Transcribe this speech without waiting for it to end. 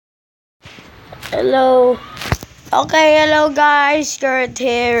Hello. Okay, hello guys, Kurt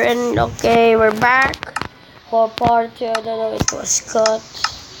here, and okay, we're back for part 2. I don't know, it was cut.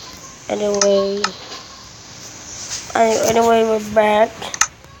 Anyway, we're back.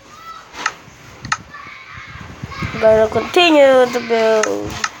 We're gonna continue to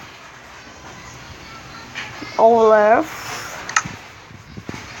build Olaf.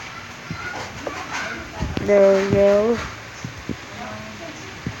 There we go.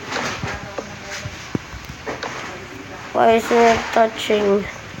 Why is it not touching?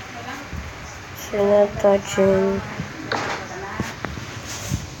 It's not touching.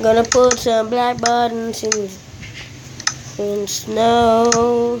 Gonna put some black buttons in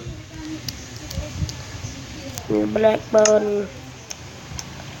snow. Black button.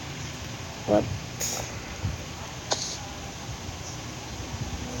 What?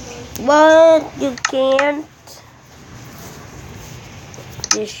 What? You can't.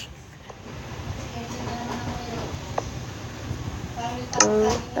 This.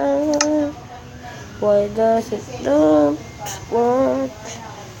 Why does it not work?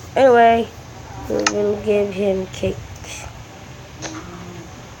 Anyway, we will give him cake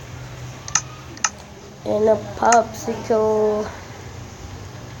and a popsicle.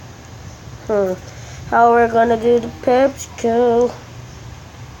 How we're gonna do the popsicle?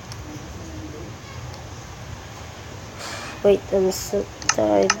 Wait, I'm so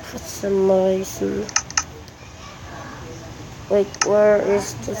tired for some reason. Wait, where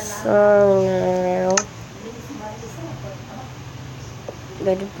is the song now?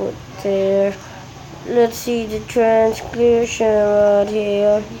 Gotta put there. Let's see the transcription right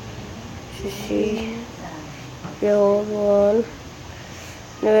here. See the old one.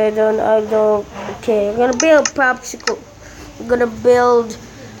 No, I don't. Okay, I'm gonna build popsicle. I'm gonna build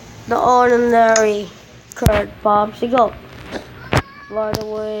the ordinary curd popsicle. By the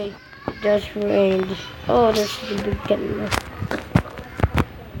way, just rained. Oh, there's the beacon.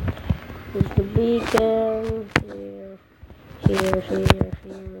 There's the beacon here,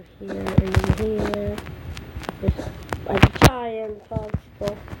 and here. There's a giant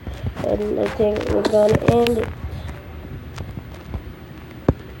popsicle, and I think we're gonna end it.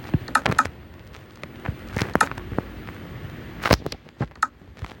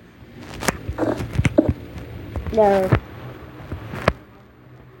 There.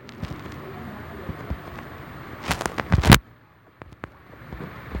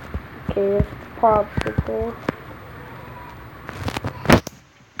 Okay, this popsicle.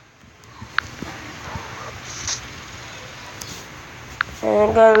 And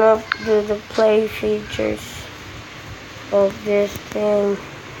I'm gonna do the play features of this thing.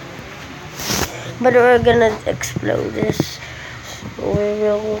 But we're gonna explode this. We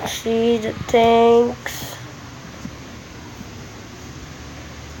will see the tanks.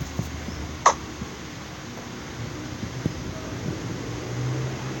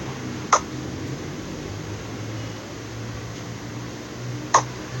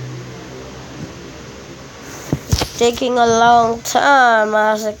 Taking a long time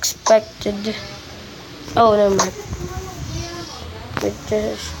as expected. Oh, never mind. It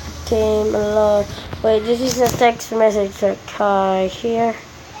just came along. Wait, this is a text message like hi here.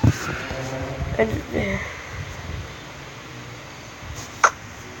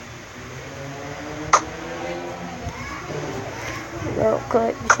 No,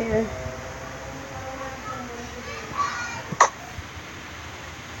 click here.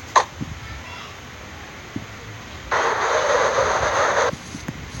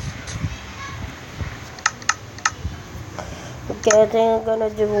 Okay, I think I'm gonna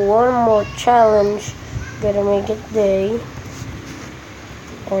do one more challenge. Gotta make it day.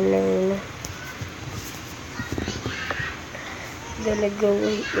 And then gonna go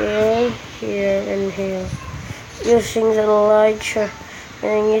here, and here. Using the elytra.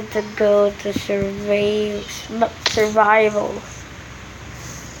 And I need to go to survival.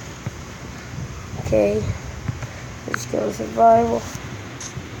 Okay. Let's go survival.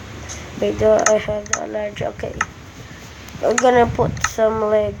 Wait, do I have the elytra? Okay. I'm gonna put some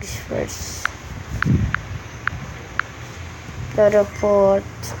legs first. Gotta put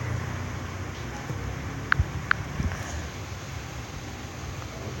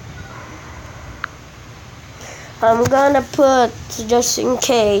I'm gonna put, just in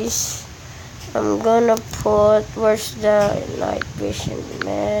case, I'm gonna put, where's the night vision,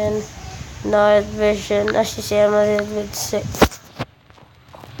 man? Night vision, as you see, I'm a little bit sick.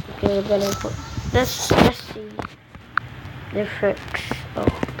 Okay, we're gonna put, let's see the effects.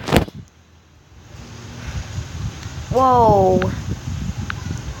 Whoa.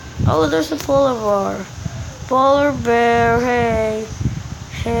 Oh, there's a polar bear. Polar bear, hey.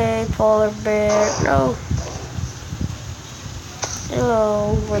 Hey, polar bear. No.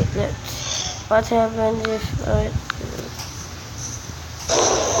 No, wait, let's. What happens if I.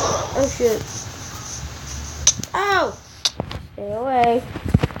 Oh, shoot. Ow! Stay away.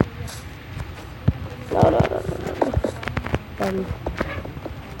 No, no, no, no, no.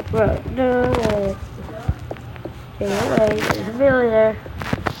 Bro, no. Stay away. There's a villager.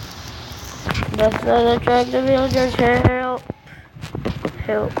 Let's not attract the villagers. Help.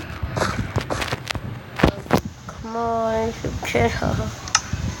 Help. Come on, you should get off.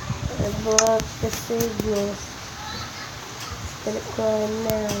 I blocked the signal. It's gonna climb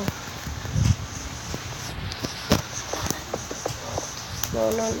now. No,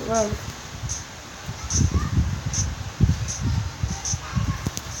 no, run.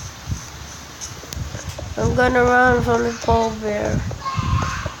 I'm gonna run from the polar bear.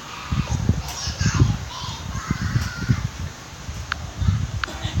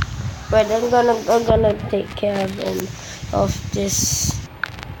 But I'm gonna take care of this.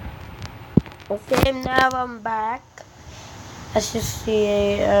 Okay, now I'm back. As you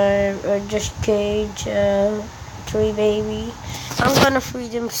see, I just cage 3 baby. I'm gonna free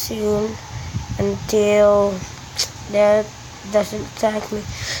them soon until that doesn't attack me.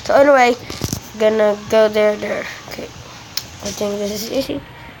 So anyway, gonna go there. Okay, I think this is easy.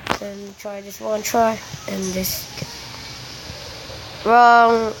 And try this one try and this.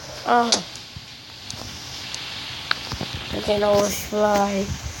 Wrong. Oh. I can always fly.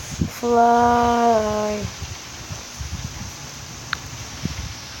 Fly.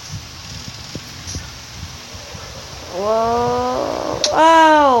 Whoa.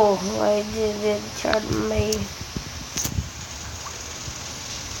 Oh, I did it. Shot me.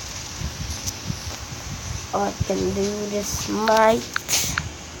 I can do this, mate.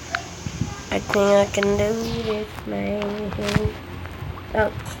 I think I can do this, mate.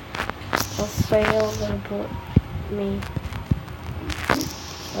 Oh, I failed. Gonna put me.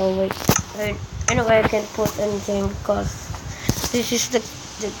 Oh wait. Anyway, I can't put anything because this is the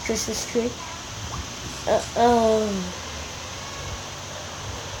Christmas tree.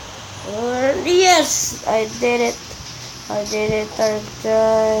 Yes, I did it. I did it third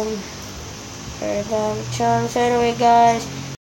time. Third time chance. Anyway, guys.